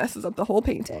messes up the whole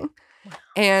painting. Wow.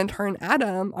 And her and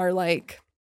Adam are like,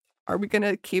 are we going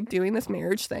to keep doing this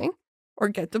marriage thing or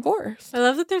get divorced? I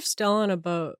love that they're still on a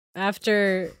boat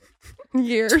after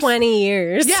years. 20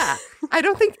 years. Yeah. I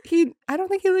don't think he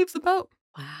leaves the boat.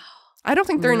 Wow. I don't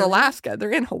think they're in Alaska.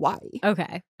 They're in Hawaii.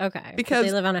 Okay. Because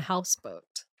they live on a houseboat.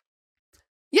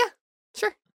 Yeah,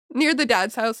 sure. Near the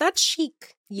dad's house. That's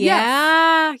chic.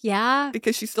 Yeah.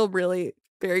 Because she's still really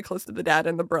very close to the dad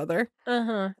and the brother.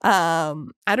 Uh-huh.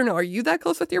 I don't know. Are you that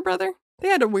close with your brother? They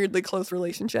had a weirdly close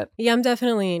relationship. Yeah, I'm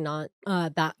definitely not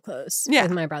that close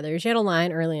with my brother. She had a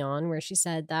line early on where she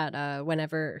said that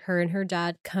whenever her and her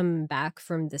dad come back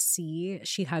from the sea,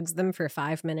 she hugs them for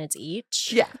 5 minutes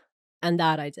each. Yeah. And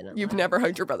that I didn't You've never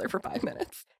hugged your brother for 5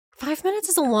 minutes. 5 minutes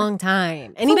is a long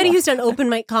time. Anybody who's done open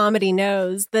mic comedy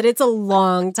knows that it's a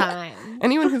long time.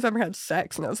 Anyone who's ever had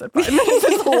sex knows that 5 minutes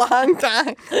is a long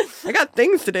time. I got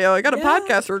things to do. I got a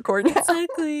podcast to record now.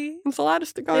 Exactly. There's a lot of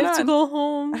stuff going on. I have to go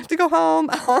home. I have to go home.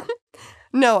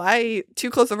 No, too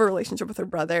close of a relationship with her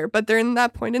brother, but they're in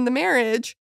that point in the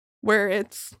marriage where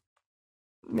it's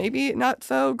maybe not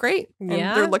so great. And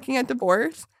they're looking at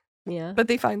divorce. Yeah. But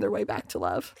they find their way back to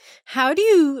love. How do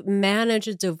you manage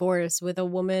a divorce with a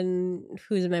woman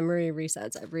whose memory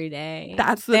resets every day?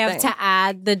 That's the thing. They have to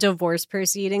add the divorce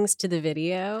proceedings to the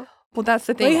video. Well, that's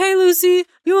the thing. Like, hey, Lucy,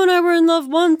 you and I were in love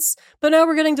once, but now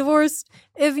we're getting divorced.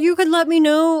 If you could let me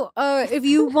know if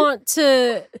you want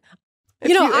to...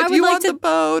 I would like the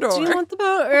boat, or do you want the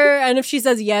boat? And if she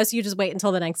says yes, you just wait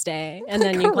until the next day, and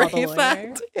then you call the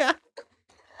lawyer. Yeah.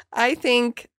 I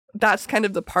think that's kind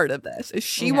of the part of this is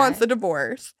she wants the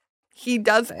divorce. He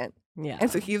doesn't. Yeah. And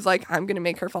so he's like, I'm going to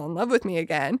make her fall in love with me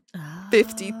again.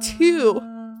 52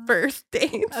 first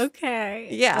dates. Okay.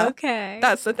 Yeah. Okay.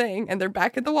 That's the thing. And they're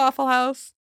back at the Waffle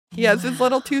House. He has his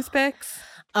little toothpicks.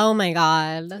 Oh my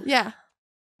God. Yeah.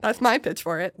 That's my pitch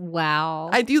for it. Wow.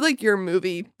 I do like your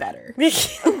movie better.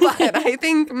 But I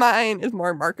think mine is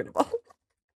more marketable.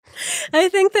 I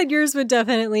think that yours would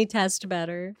definitely test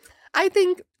better. I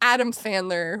think Adam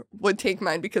Sandler would take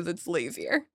mine because it's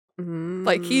lazier.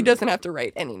 Like, he doesn't have to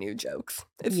write any new jokes.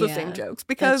 It's the same jokes.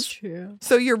 Because, that's true.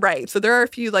 So you're right. So there are a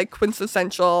few, like,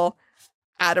 quintessential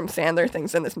Adam Sandler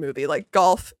things in this movie. Like,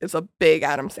 golf is a big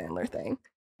Adam Sandler thing.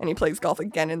 And he plays golf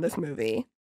again in this movie.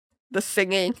 The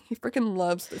singing. He freaking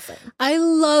loves to sing. I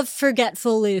love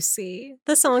Forgetful Lucy.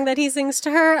 The song that he sings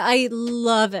to her. I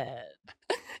love it.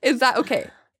 Is that okay?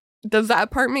 Does that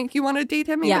part make you want to date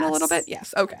him even a little bit?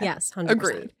 Yes. Okay. Yes, 100%.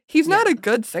 Agreed. He's not a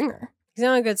good singer. He's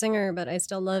not a good singer, but I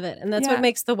still love it. And that's what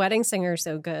makes The Wedding Singer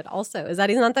so good also, is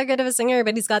that he's not that good of a singer,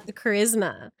 but he's got the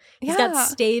charisma. He's got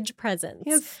stage presence.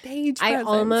 He has stage presence.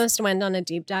 I almost went on a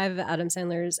deep dive of Adam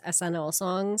Sandler's SNL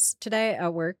songs today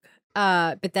at work,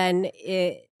 but then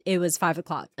it was 5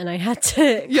 o'clock and I had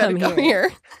to come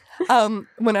here.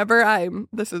 Whenever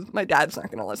my dad's not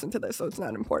going to listen to this, so it's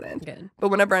not important. Good. But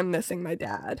whenever I'm missing my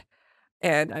dad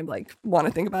and I'm like, want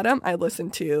to think about him, I listen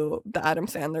to the Adam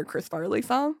Sandler Chris Farley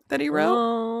song that he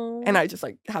wrote. And I just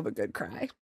like have a good cry.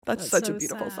 That's such a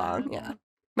beautiful song. Yeah.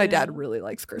 My dad really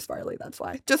likes Chris Farley. That's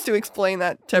why. Just to explain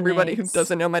that to everybody who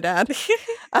doesn't know my dad.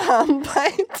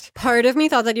 But part of me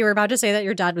thought that you were about to say that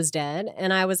your dad was dead.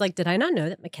 And I was like, did I not know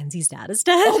that Mackenzie's dad is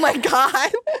dead? Oh my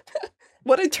God.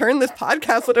 What a turn this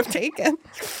podcast would have taken.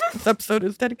 This episode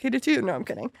is dedicated to. No, I'm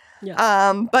kidding.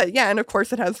 Yeah. But yeah, and of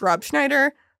course it has Rob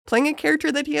Schneider playing a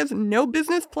character that he has no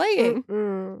business playing.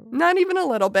 Not even a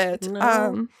little bit.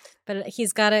 No. But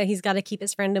he's gotta keep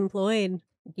his friend employed,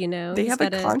 you know. They have a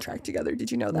contract together.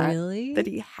 Did you know that? Really? That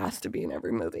he has to be in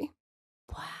every movie.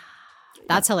 Wow.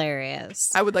 That's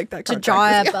hilarious. I would like that contract. To draw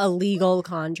up a legal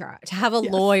contract. To have a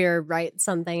lawyer write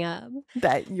something up.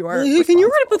 That you are. Hey, can you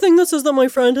write up a thing that says that my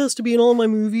friend has to be in all my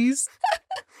movies?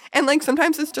 And like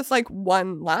sometimes it's just like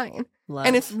one line. Love.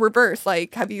 And it's reverse.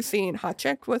 Like, have you seen Hot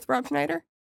Chick with Rob Schneider?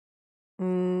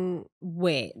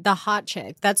 Wait, the hot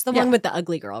chick. That's the one with the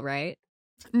ugly girl, right?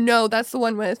 No, that's the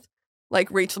one with like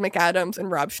Rachel McAdams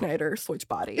and Rob Schneider switch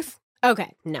bodies.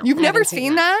 Okay, no. You've never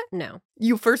seen that? No.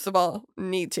 You, first of all,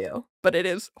 need to, but it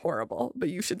is horrible, but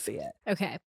you should see it.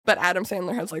 Okay. But Adam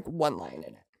Sandler has like one line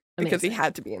in it because he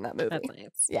had to be in that movie. That's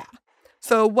nice. Yeah.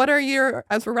 So what are your,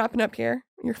 as we're wrapping up here,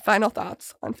 your final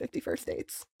thoughts on 50 First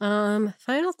Dates?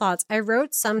 Final thoughts. I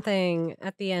wrote something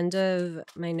at the end of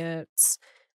my notes.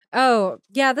 Oh,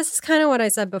 yeah, this is kind of what I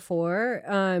said before.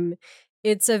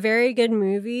 It's a very good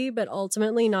movie, but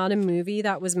ultimately not a movie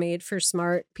that was made for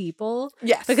smart people.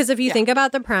 Yes. Because if you think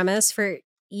about the premise for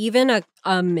even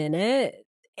a minute,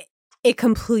 it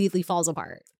completely falls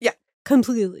apart. Yeah.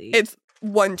 Completely. It's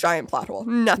one giant plot hole.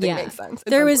 Nothing makes sense.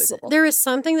 It's there was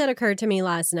something that occurred to me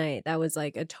last night that was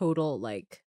like a total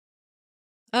like,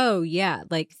 oh yeah,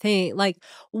 like thing. Like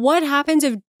what happens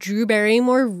if Drew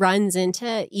Barrymore runs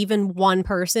into even one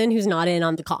person who's not in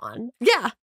on the con?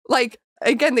 Yeah. Like,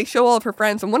 again, they show all of her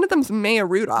friends, and one of them's Maya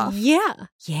Rudolph. Yeah.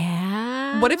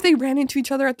 Yeah. What if they ran into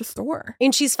each other at the store?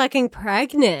 And she's fucking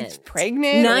pregnant. She's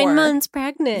pregnant? 9 months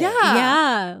pregnant. Yeah.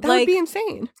 Yeah. That would be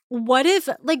insane. What if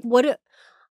a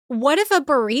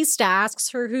barista asks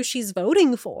her who she's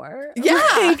voting for? Yeah.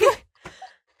 Like,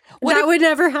 that would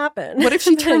never happen. What if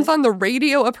she turns on the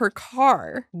radio of her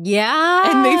car?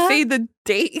 Yeah. And they say the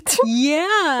date?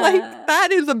 Yeah. Like, that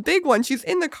is a big one. She's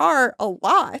in the car a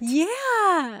lot.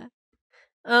 Yeah.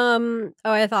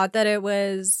 I thought that it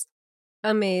was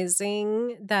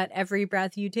amazing that Every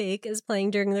Breath You Take is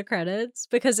playing during the credits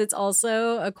because it's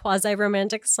also a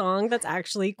quasi-romantic song that's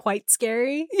actually quite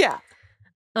scary. Yeah.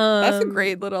 That's a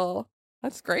great little,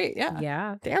 that's great. Yeah.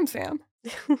 Yeah. Damn, Sam.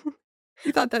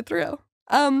 You thought that through.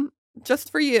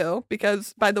 Just for you,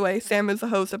 because by the way, Sam is the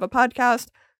host of a podcast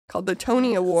called the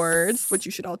Tony Awards, which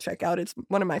you should all check out. It's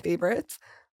one of my favorites.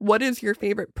 What is your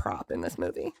favorite prop in this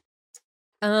movie?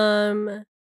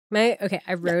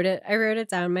 I wrote it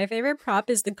down. My favorite prop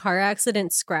is the car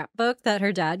accident scrapbook that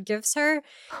her dad gives her.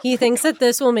 He thinks that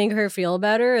this will make her feel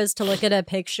better, is to look at a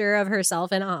picture of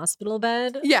herself in a hospital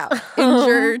bed. Yeah,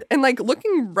 injured and like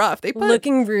looking rough.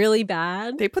 Looking really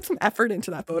bad. They put some effort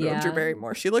into that photo of Drew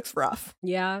Barrymore. She looks rough.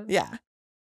 Yeah. Yeah.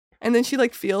 And then she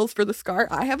like feels for the scar.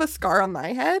 I have a scar on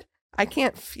my head. I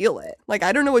can't feel it. Like,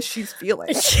 I don't know what she's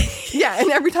feeling. Yeah, and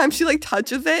every time she, like,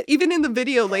 touches it, even in the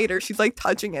video later, she's, like,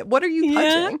 touching it. What are you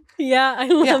touching? Yeah, I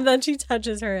love that she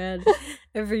touches her head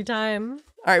every time.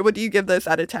 All right, what do you give this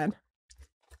out of 10?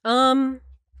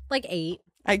 Like 8.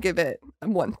 I give it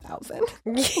 1,000.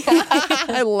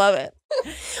 I love it.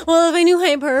 Well, if I knew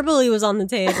hyperbole was on the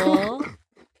table.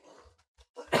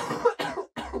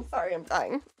 Sorry, I'm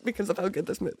dying because of how good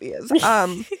this movie is.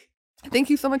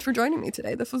 Thank you so much for joining me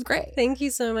today. This was great. Thank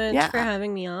you so much for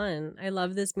having me on. I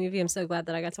love this movie. I'm so glad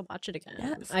that I got to watch it again.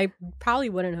 Yes. I probably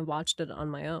wouldn't have watched it on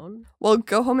my own. Well,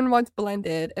 go home and watch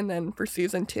Blended, and then for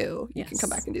season 2, you can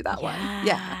come back and do that one.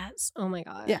 Yeah. Oh my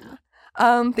God. Yeah.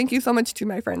 Thank you so much to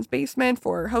my friend's Basement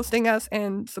for hosting us,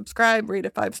 and subscribe, rate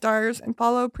it 5 stars, and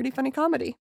follow Pretty Funny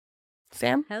Comedy.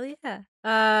 Sam? Hell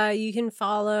yeah. You can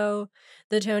follow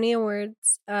the Tony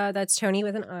Awards. That's Tony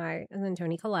with an I, and then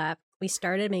Tony Collette. We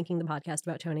started making the podcast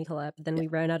about Tony Collette, but then we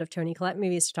ran out of Tony Collette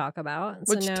movies to talk about.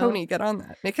 Which Tony? Get on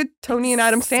that. Make a Tony and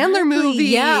Adam Sandler movie.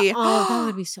 Yeah. Oh, that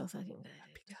would be so fucking good.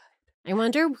 That'd be good. I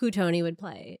wonder who Tony would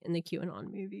play in the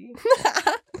QAnon movie.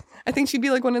 I think she'd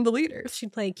be like one of the leaders.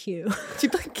 She'd play Q.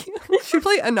 She'd play Q. She'd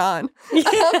play Anon.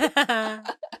 Yeah.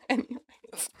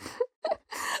 Anyways.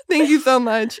 Thank you so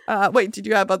much. Wait, did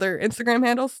you have other Instagram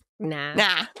handles?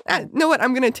 Nah. You know what?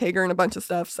 I'm going to tag her in a bunch of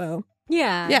stuff, so.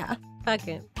 Yeah. Yeah. Fuck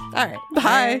it. All right.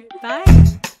 Bye.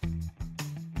 Bye.